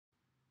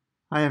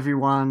Hi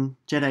everyone,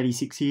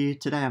 Jet86 here.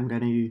 Today I'm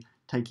going to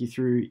take you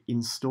through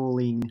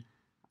installing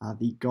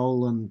the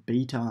Golem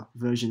beta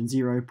version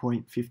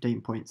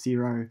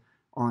 0.15.0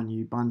 on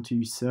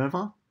Ubuntu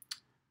server.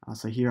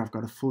 So here I've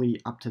got a fully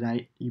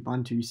up-to-date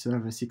Ubuntu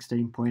server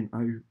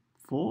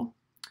 16.04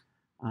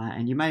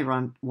 and you may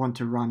want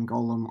to run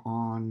Golem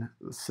on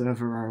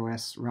server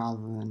OS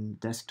rather than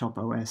desktop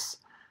OS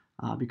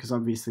because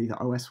obviously the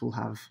OS will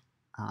have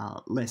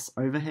less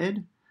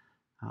overhead.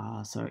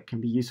 So it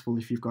can be useful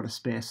if you've got a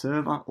spare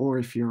server or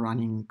if you're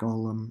running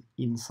Golem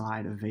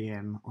inside a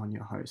VM on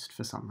your host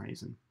for some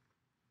reason.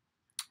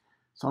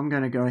 So I'm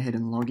going to go ahead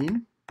and log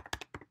in.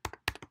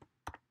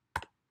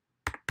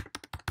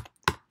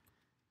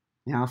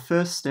 Now, our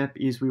first step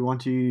is we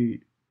want to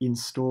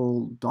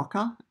install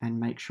Docker and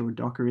make sure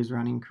Docker is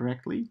running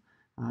correctly.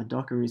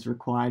 Docker is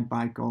required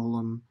by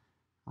Golem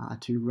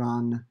to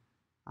run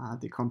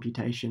the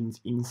computations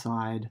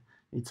inside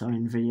its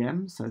own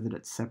VM so that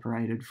it's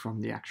separated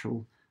from the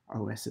actual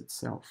OS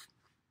itself.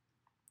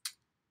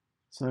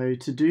 So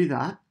to do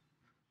that,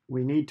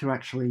 we need to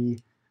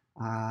actually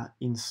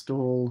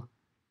install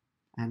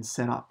and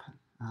set up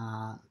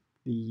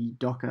the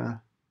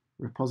Docker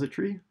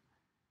repository,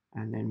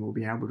 and then we'll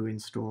be able to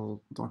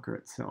install Docker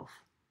itself.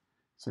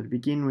 So to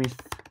begin with,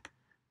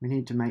 we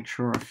need to make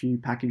sure a few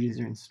packages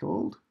are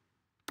installed.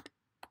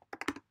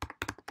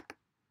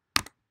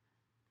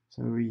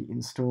 So we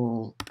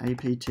install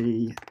apt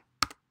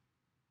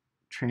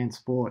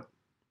transport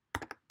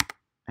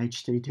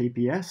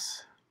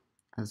HTTPS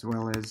as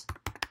well as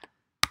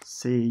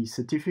CA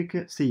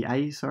certificates,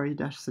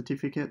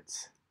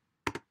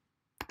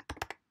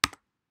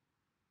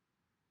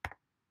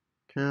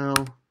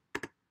 curl,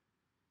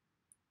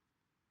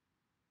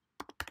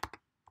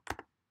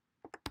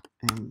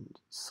 and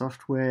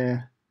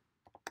software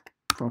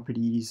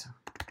properties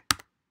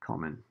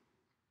common.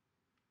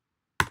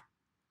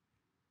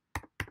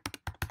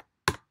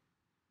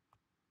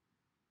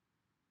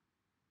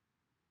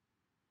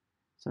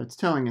 So it's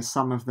telling us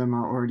some of them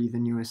are already the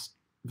newest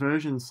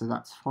versions, so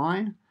that's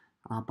fine,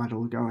 but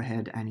it'll go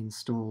ahead and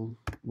install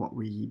what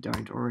we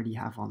don't already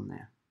have on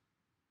there.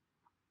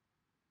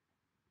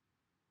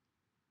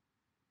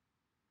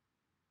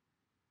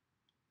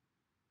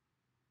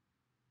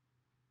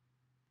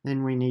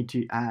 Then we need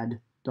to add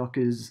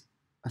Docker's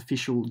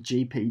official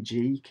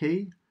GPG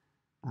key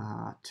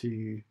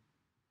to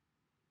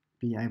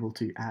be able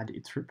to add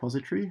its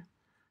repository.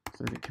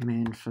 So the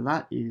command for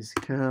that is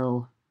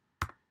curl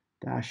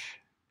 -fs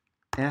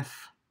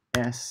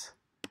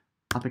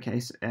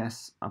uppercase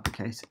S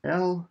uppercase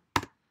L,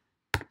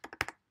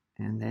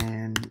 and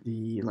then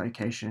the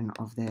location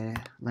of their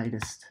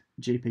latest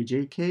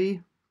GPG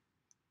key.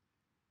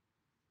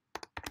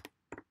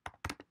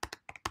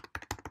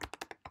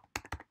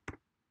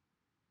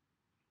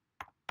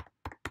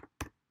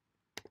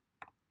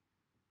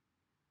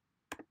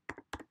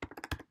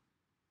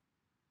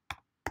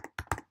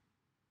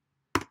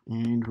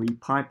 And we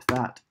pipe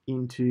that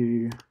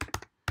into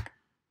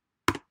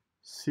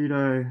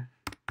sudo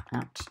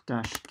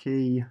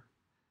apt-key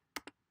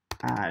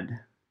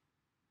add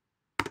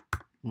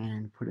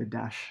and put a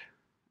dash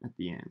at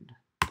the end.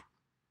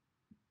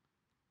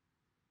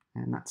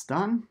 And that's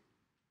done.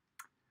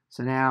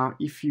 So now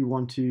if you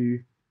want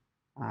to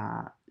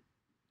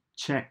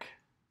check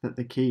that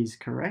the key is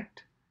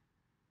correct,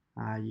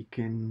 you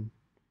can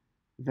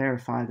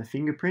verify the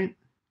fingerprint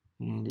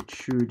and it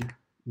should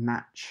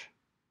match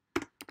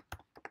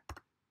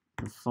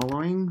the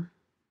following.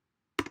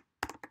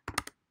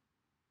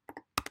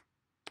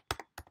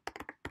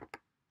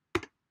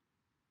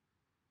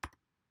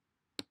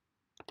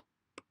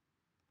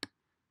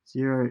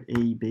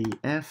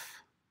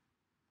 EBF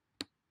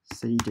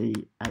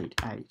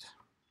CD88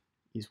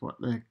 is what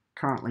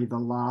currently the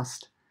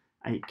last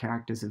 8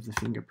 characters of the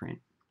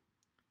fingerprint.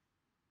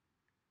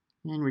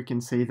 And we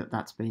can see that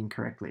that's been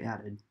correctly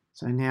added.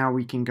 So now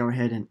we can go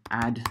ahead and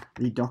add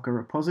the Docker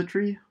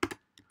repository.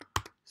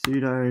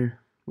 Sudo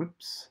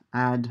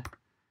add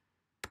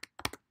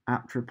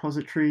apt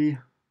repository.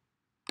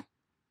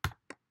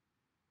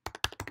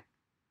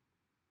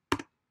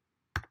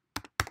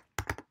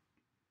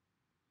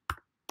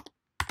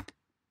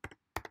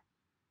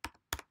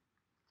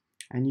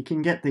 And you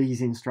can get these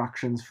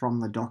instructions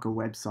from the Docker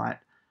website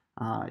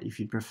if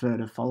you prefer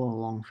to follow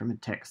along from a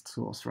text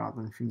source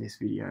rather than from this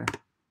video.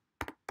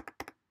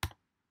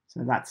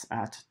 So that's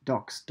at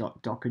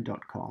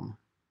docs.docker.com,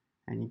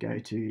 and you go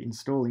to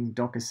installing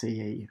Docker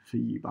CLI for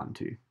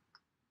Ubuntu.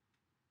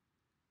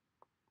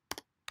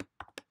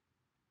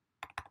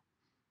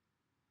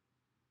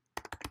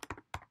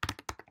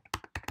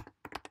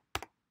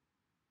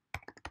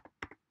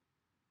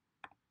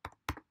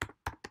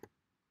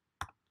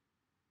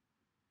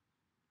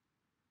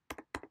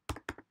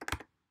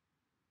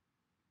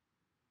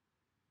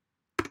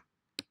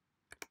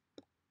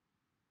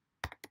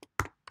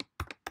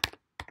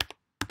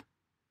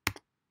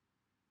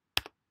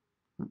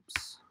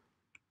 Oops.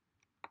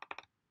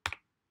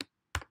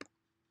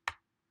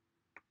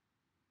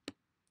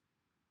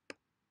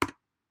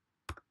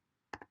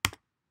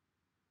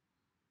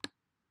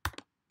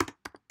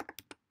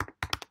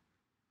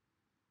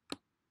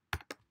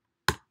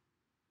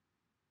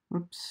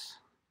 Oops,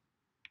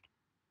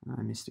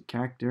 I missed a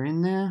character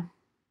in there.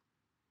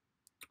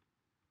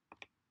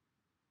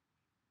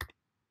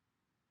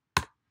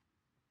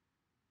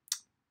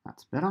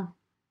 That's better.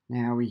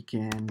 Now we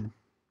can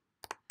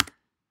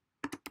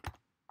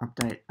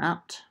update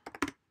apt.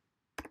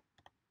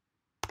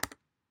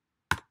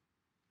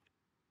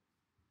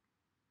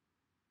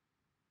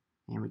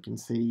 And we can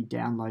see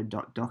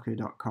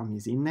download.docker.com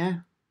is in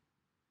there.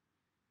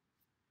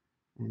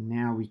 And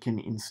now we can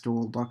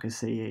install Docker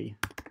CLI.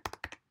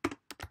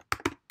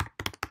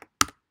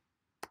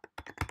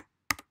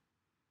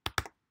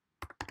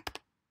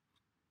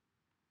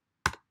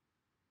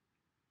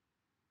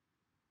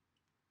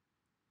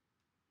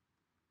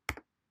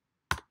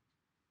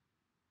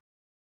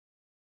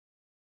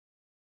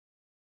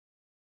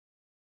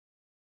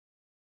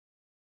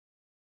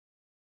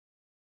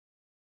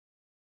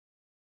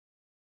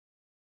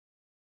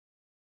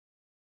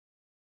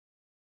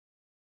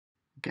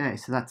 Okay,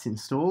 so that's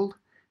installed.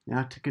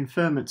 Now to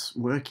confirm it's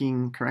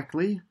working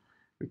correctly,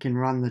 we can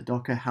run the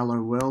Docker Hello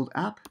World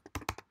app.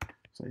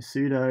 So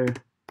sudo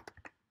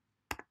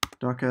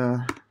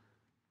docker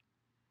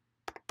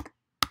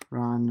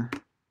run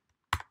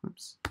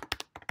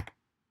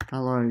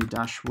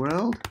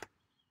hello-world.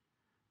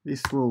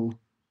 This will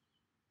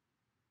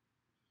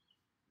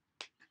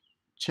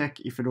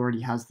check if it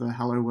already has the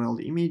Hello World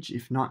image.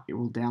 If not, it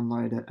will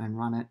download it and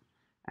run it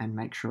and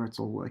make sure it's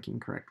all working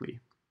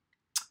correctly.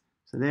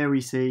 So there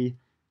we see,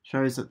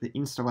 shows that the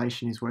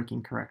installation is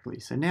working correctly.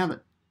 So now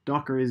that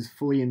Docker is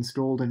fully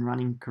installed and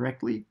running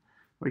correctly,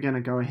 we're going to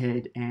go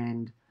ahead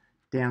and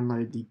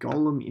download the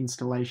Golem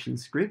installation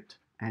script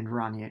and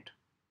run it.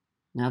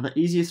 Now the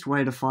easiest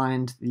way to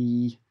find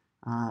the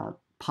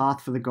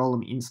path for the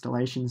Golem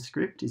installation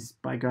script is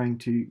by going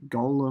to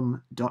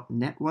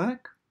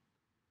golem.network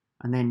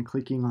and then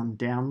clicking on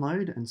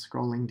download and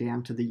scrolling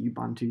down to the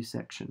Ubuntu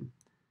section.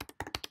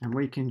 And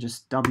we can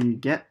just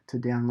wget to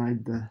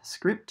download the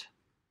script.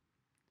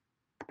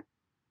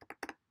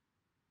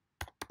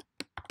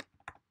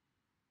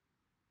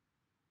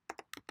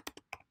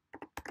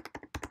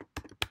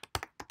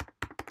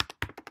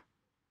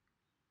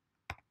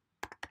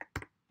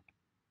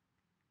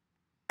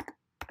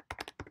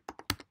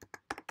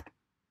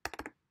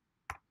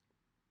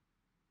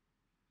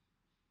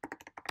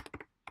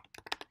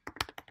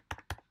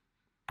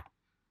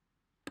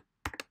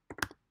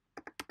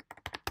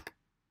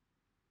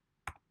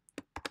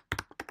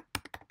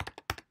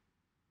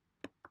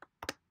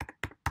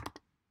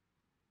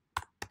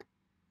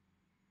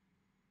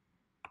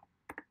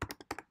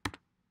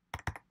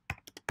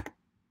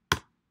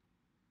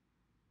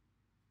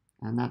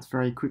 And that's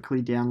very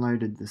quickly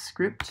downloaded the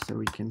script, so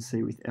we can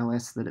see with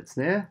ls that it's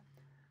there.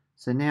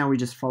 So now we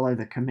just follow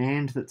the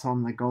command that's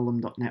on the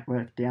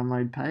golem.network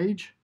download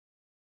page.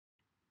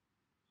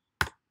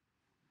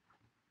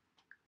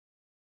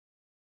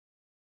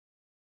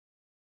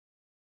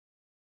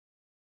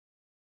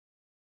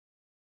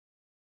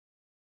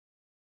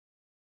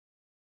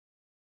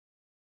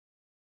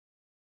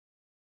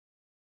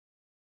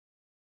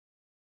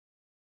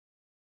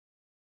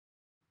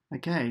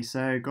 Okay,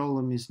 so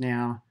Golem is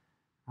now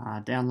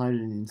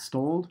downloaded and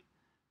installed,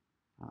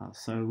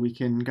 so we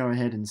can go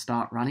ahead and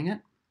start running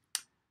it.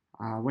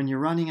 When you're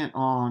running it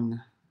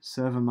on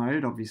server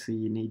mode, obviously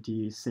you need to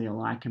use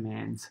CLI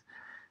commands.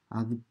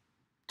 The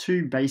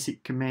two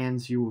basic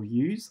commands you will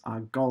use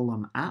are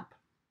Golem App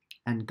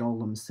and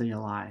Golem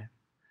CLI.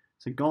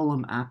 So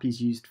Golem App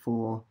is used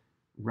for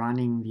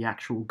running the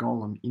actual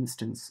Golem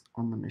instance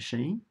on the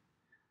machine,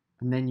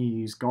 and then you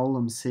use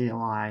Golem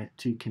CLI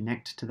to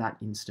connect to that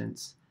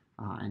instance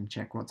and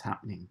check what's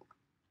happening.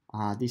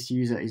 This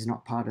user is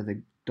not part of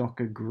the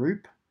Docker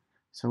group,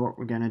 so what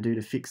we're going to do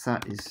to fix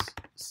that is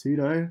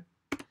sudo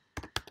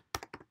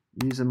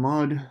user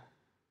mod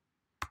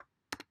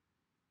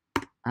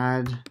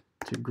add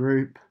to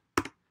group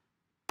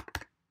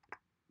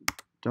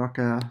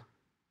docker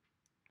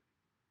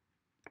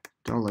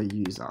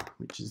 $user,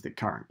 which is the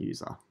current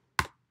user.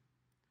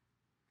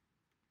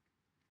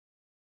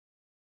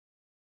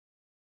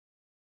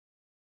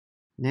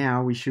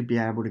 Now we should be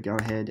able to go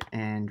ahead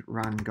and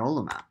run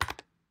Golem App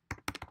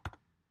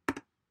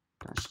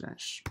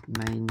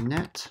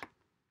 --mainnet,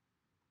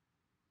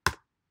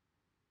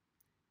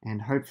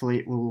 and hopefully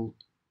it will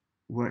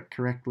work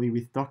correctly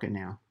with Docker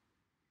now.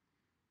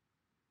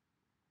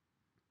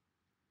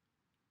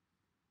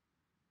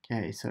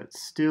 Okay, so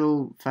it's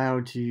still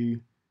failed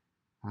to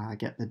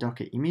get the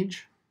Docker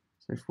image.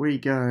 So if we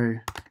go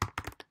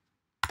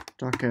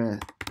Docker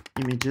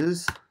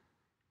images,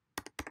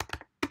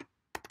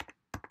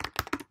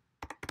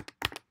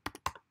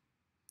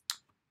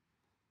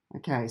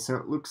 okay, so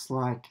it looks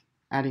like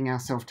adding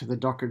ourselves to the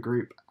Docker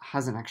group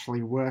hasn't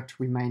actually worked.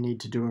 We may need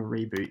to do a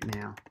reboot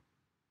now.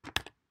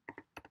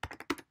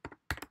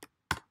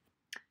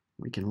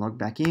 We can log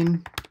back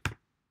in.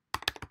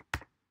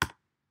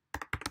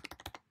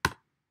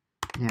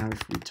 Now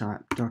if we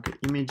type Docker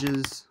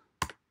images,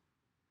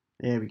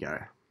 there we go.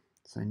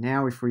 So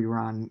now if we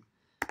run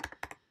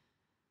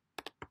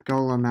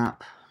Golem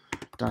App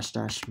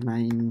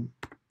 --mainnet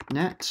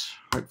 .NET.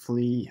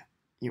 Hopefully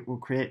it will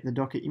create the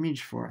Docker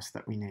image for us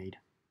that we need.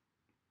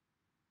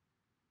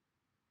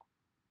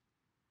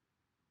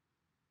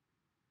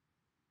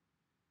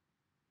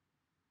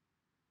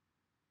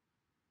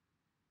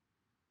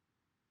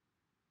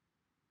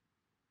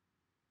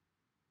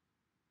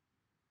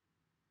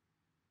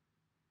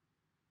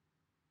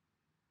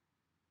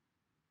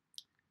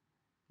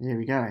 There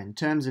we go. And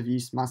terms of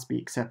use must be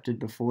accepted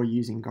before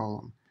using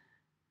Golem.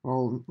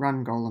 We'll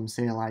run Golem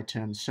CLI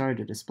terms show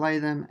to display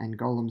them, and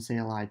Golem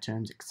CLI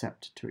terms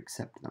accept to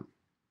accept them.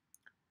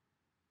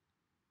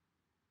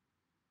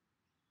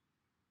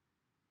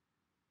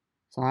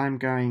 So I'm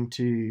going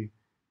to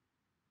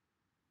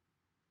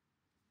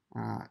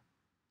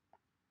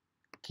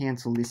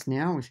cancel this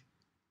now with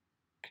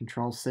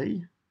Control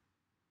C.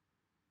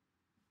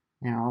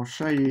 Now I'll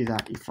show you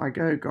that if I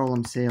go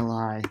Golem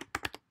CLI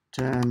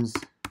terms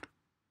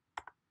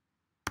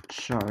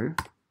show,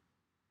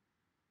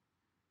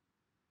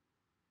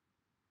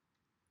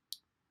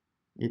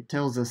 it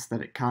tells us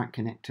that it can't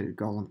connect to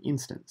Golem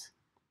instance.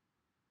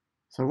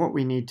 So what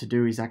we need to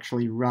do is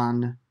actually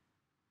run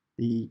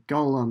the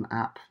Golem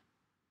app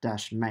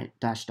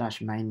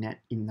 -mainnet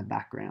in the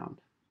background.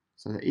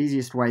 So the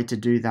easiest way to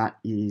do that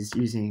is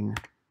using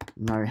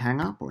no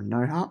hangup or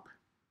no hup,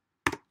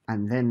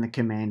 and then the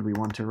command we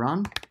want to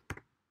run,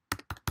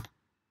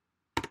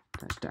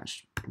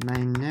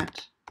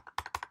 --mainnet,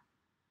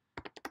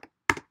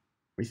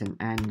 with an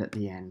and at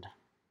the end.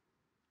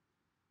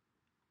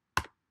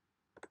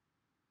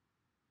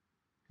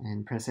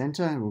 And press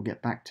enter, we'll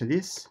get back to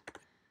this.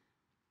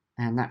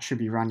 And that should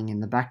be running in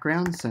the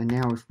background. So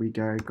now if we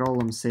go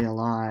Golem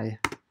CLI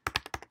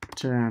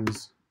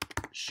terms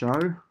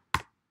show,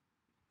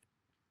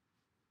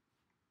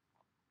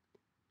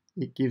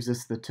 it gives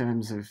us the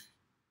terms of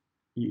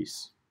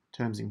use,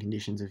 terms and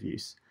conditions of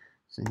use.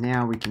 So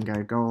now we can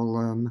go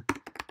Golem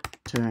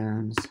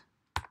terms,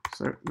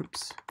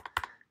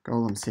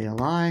 Golem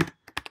CLI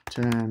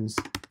terms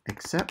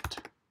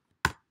accept.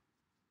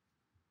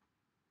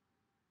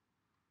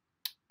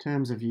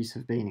 Terms of use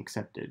have been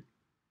accepted.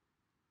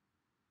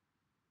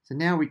 So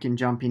now we can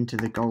jump into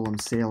the Golem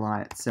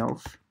CLI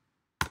itself,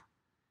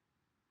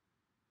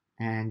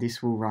 and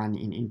this will run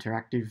in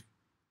interactive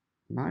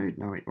mode.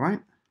 No, it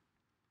won't.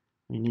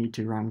 We need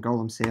to run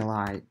Golem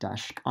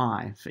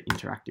CLI-I for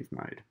interactive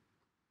mode.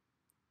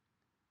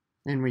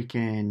 Then we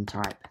can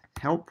type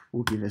help,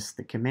 will give us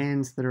the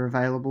commands that are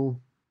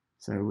available.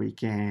 So we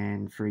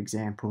can, for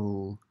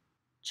example,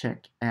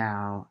 check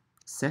our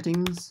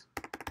settings.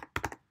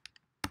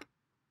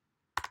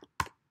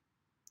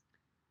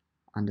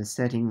 Under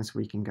settings,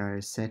 we can go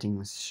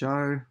settings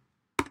show,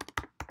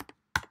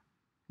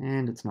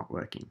 and it's not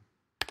working.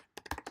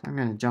 So I'm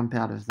going to jump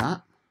out of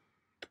that.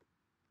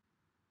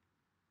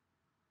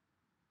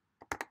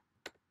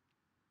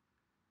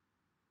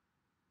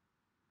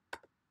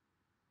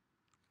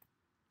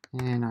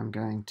 And I'm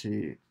going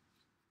to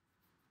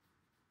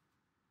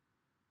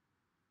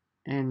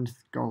end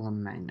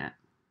Golem mainnet.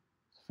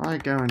 If I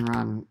go and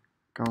run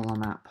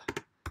Golem app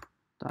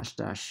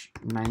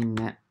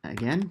 --mainnet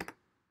again,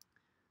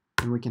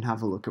 and we can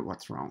have a look at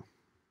what's wrong.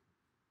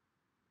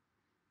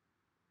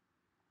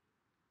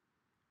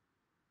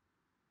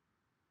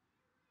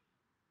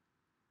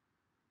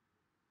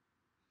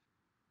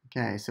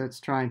 Okay, so it's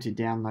trying to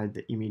download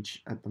the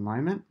image at the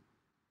moment.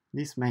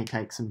 This may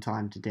take some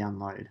time to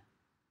download.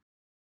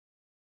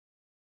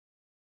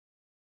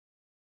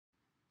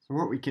 So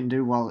what we can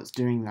do while it's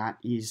doing that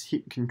is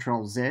hit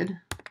Control Z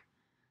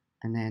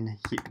and then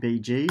hit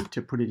BG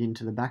to put it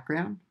into the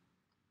background.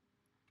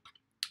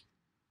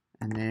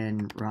 And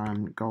then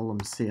run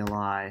Golem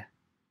CLI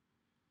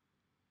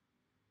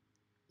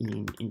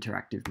in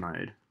interactive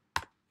mode.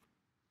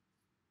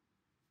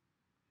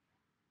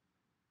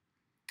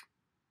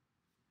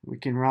 We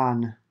can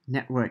run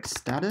network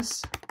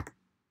status,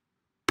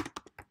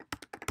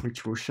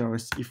 which will show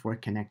us if we're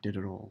connected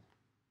at all.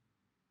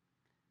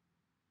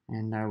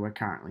 And no, we're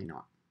currently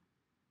not.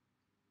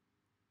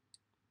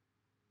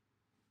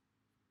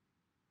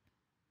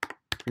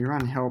 If we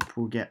run help,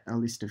 we'll get a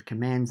list of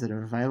commands that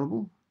are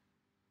available.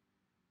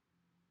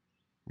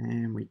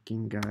 And we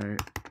can go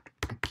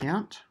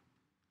account.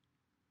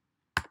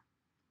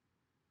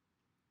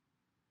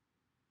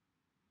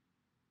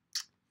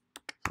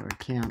 So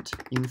account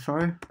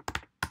info.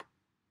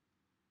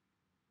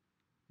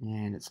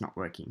 And it's not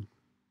working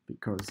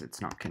because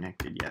it's not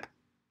connected yet.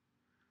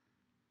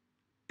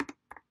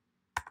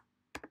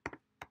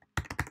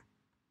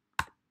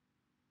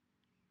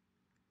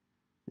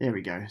 There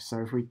we go.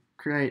 So if we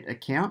create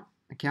account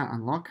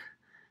unlock,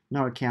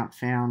 no account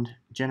found,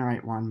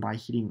 generate one by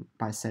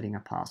setting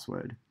a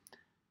password.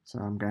 So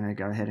I'm going to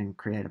go ahead and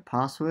create a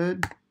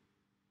password.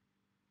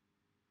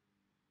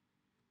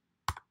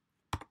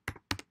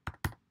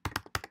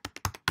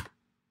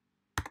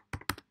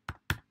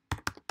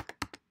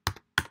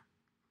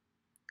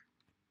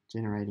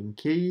 Generating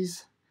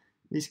keys.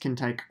 This can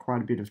take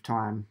quite a bit of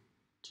time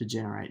to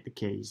generate the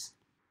keys.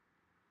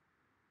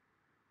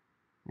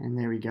 And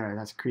there we go,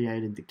 that's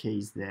created the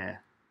keys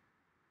there.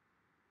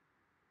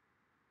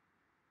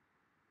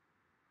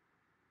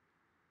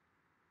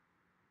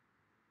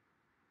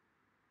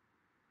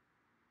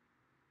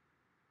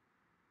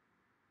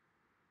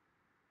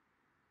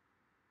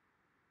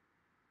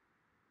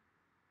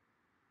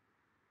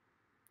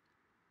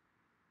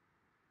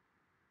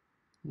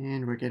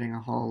 And we're getting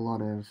a whole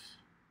lot of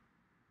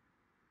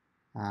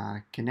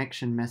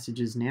connection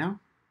messages now.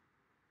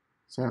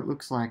 So it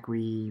looks like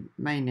we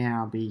may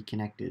now be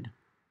connected.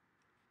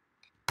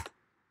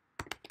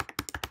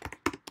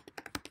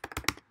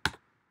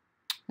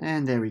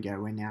 And there we go,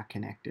 we're now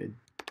connected.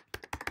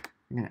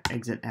 I'm going to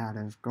exit out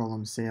of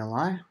Golem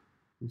CLI.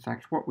 In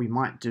fact, what we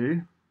might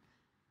do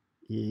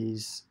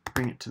is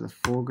bring it to the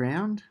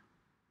foreground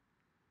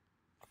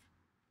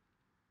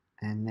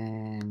and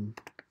then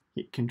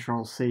hit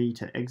Control-C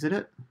to exit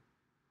it.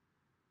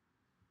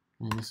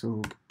 And this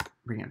will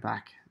bring it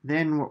back.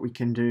 Then what we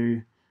can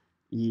do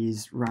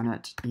is run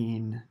it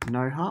in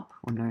no-hup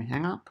or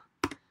no-hangup.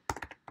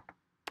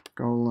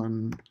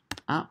 Golem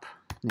App,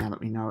 now that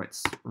we know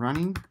it's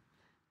running,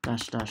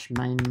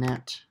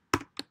 --mainnet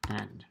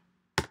and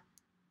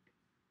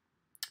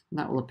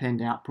that will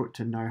append output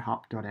to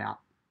nohup.out.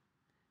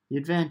 The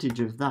advantage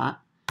of that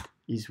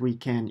is we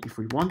can, if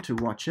we want to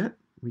watch it,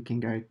 we can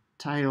go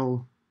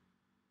tail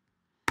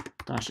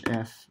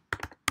 -f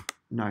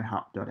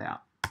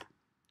nohup.out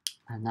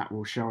and that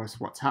will show us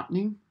what's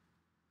happening.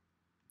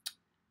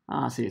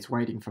 See, it's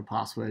waiting for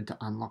password to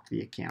unlock the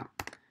account.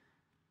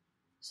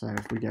 So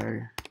if we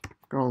go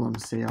Golem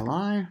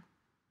CLI,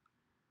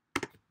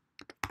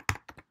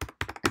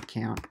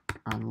 account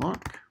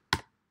unlock,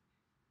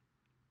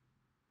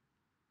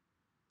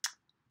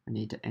 I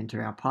need to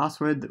enter our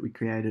password that we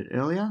created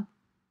earlier.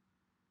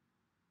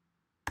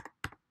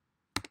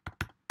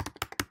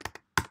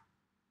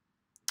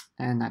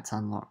 And that's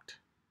unlocked.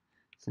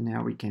 So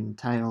now we can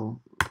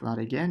tail that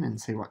again and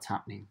see what's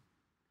happening.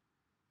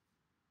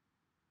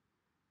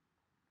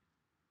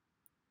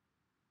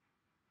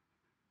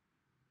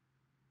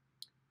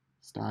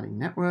 Starting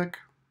network.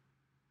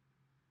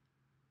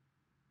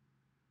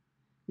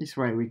 This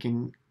way we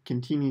can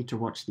continue to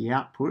watch the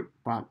output,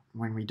 but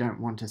when we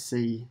don't want to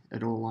see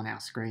it all on our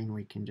screen,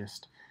 we can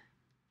just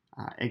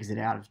exit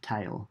out of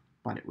tail,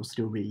 but it will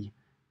still be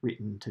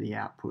written to the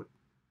output.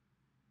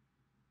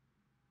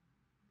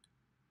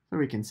 So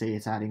we can see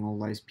it's adding all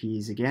those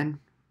peers again,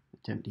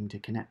 attempting to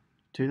connect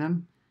to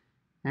them,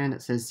 and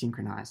it says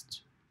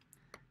synchronized.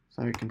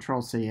 So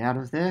Control-C out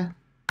of there,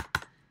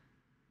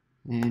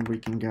 and we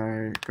can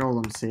go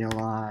Golem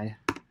CLI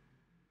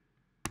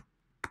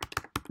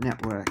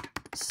network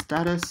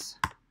status,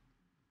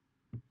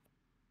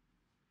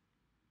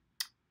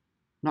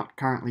 not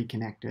currently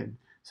connected,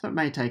 so it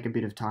may take a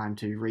bit of time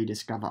to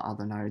rediscover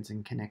other nodes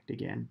and connect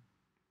again.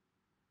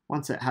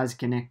 Once it has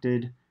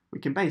connected, we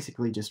can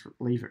basically just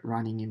leave it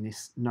running in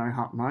this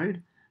no-hup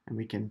mode, and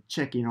we can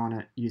check in on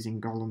it using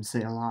Golem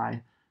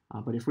CLI,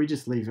 but if we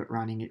just leave it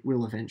running, it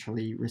will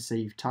eventually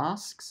receive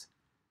tasks,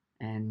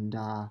 and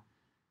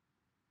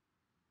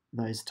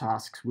those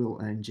tasks will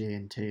earn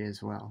G&T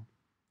as well.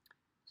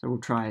 So we'll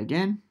try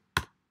again.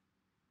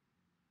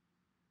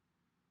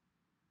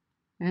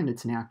 And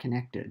it's now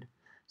connected.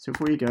 So if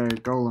we go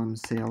Golem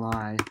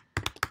CLI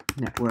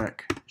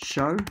network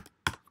show,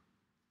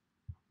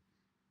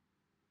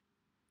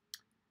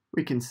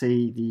 we can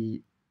see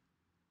the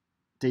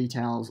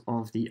details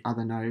of the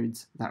other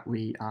nodes that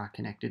we are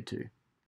connected to.